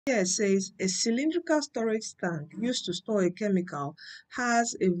Here it says a cylindrical storage tank used to store a chemical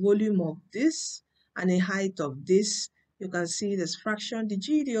has a volume of this and a height of this. You can see this fraction. The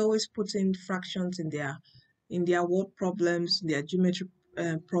GED always put in fractions in their word problems, their geometry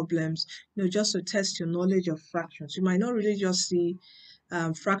problems, just to test your knowledge of fractions. You might not really just see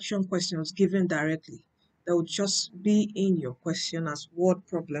fraction questions given directly. That would just be in your question as word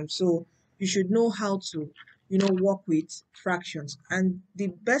problem. So you should know how to work with fractions. And the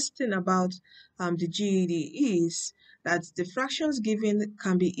best thing about the GED is that the fractions given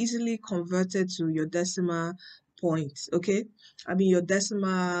can be easily converted to your decimal points, okay? I mean your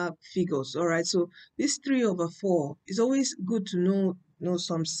decimal figures, all right? So this 3/4 is always good to know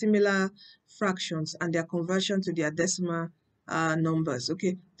some similar fractions and their conversion to their decimal numbers,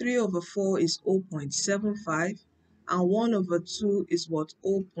 okay? 3/4 is 0.75 and 1/2 is what?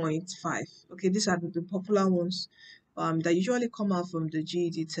 0.5. Okay, these are the popular ones that usually come out from the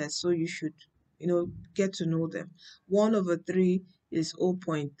GED test, so you should get to know them. 1/3 is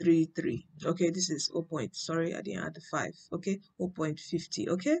 0.33. Okay, this is 0. Sorry, I didn't add the 5. Okay, 0.50.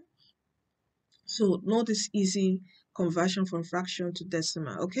 Okay, so know this easy conversion from fraction to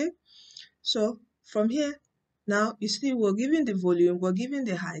decimal. Okay, so from here now you see we're given the volume, we're given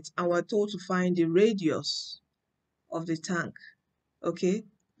the height, and we're told to find the radius of the tank. Okay,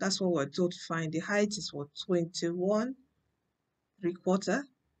 that's what we're told to find. The height is what? 21 3/4.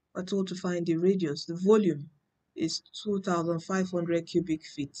 We're told to find the radius. The volume is 2,500 cubic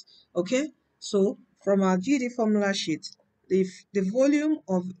feet. Okay, so from our GED formula sheet, the volume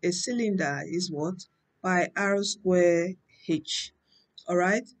of a cylinder is what? Pi r square h. All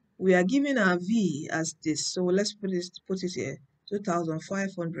right, we are given our V as this, so let's put it here,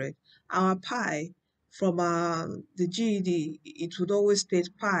 2,500. Our pi from the GED, it would always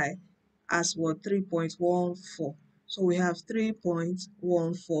state pi as what? 3.14. So we have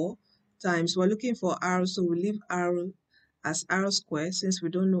 3.14 times, we're looking for r, so we leave r as r squared since we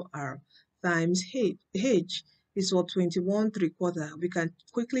don't know r, times h is what? 21 3/4. We can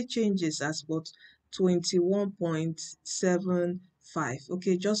quickly change this as what? 21.75.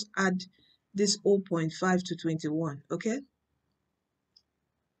 Okay, just add this 0.5 to 21. Okay,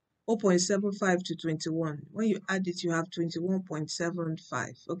 0.75 to 21. When you add it, you have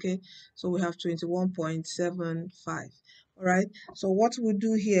 21.75. Okay, so we have 21.75. All right, so what we'll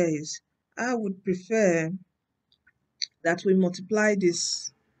do here is I would prefer that we multiply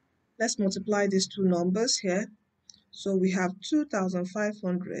this. Let's multiply these two numbers here. So we have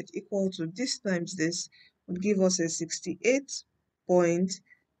 2,500 equal to this times this would give us a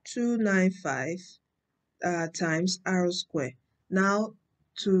 68.295 times r square. Now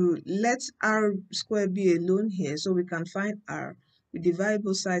to let r square be alone here, so we can find r, we divide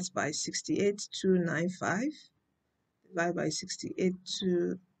both sides by 68,295, divide by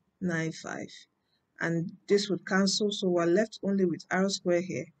 68,295, and this would cancel, so we're left only with r square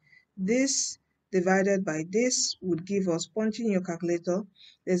here. This divided by this would give us, punching your calculator,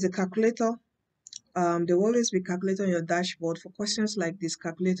 there's a calculator, there will always be calculator on your dashboard. For questions like this,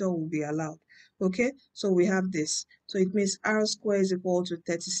 calculator will be allowed. Okay, so we have this, so it means r squared is equal to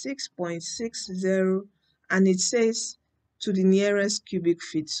 36.60, and it says to the nearest cubic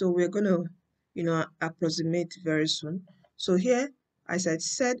feet, so we're going to approximate very soon. So here, as I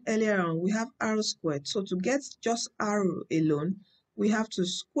said earlier on, we have r squared, so to get just r alone, we have to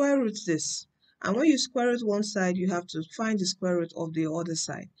square root this. And when you square root one side, you have to find the square root of the other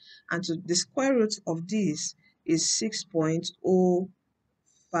side. And the square root of this is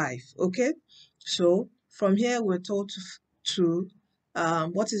 6.05. Okay, so from here we're told to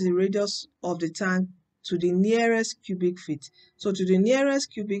what is the radius of the tank to the nearest cubic feet. So to the nearest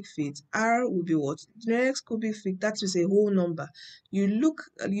cubic feet, r will be what? The nearest cubic feet, that is a whole number. You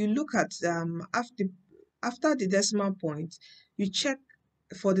look at after the decimal point, you check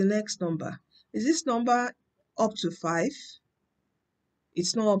for the next number. Is this number up to 5?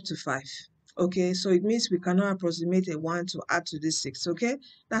 It's not up to 5. Okay, so it means we cannot approximate a 1 to add to this 6. Okay,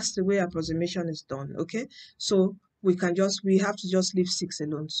 that's the way approximation is done. Okay, so we have to just leave 6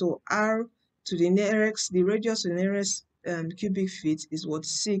 alone. So r to the nearest, the radius to the nearest cubic feet is what?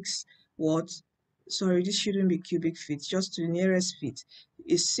 6 what? Sorry, this shouldn't be cubic feet, just to the nearest feet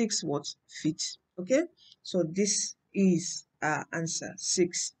is 6 what? Feet. Okay, so this is our answer,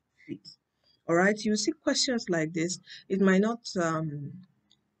 6 feet. All right, you see questions like this, it might not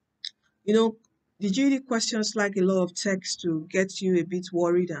the GED questions like a lot of text to get you a bit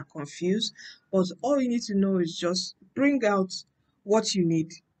worried and confused, but all you need to know is just bring out what you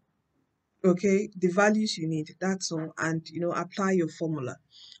need, okay, the values you need, that's all, and apply your formula.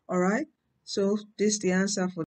 All right, so this is the answer for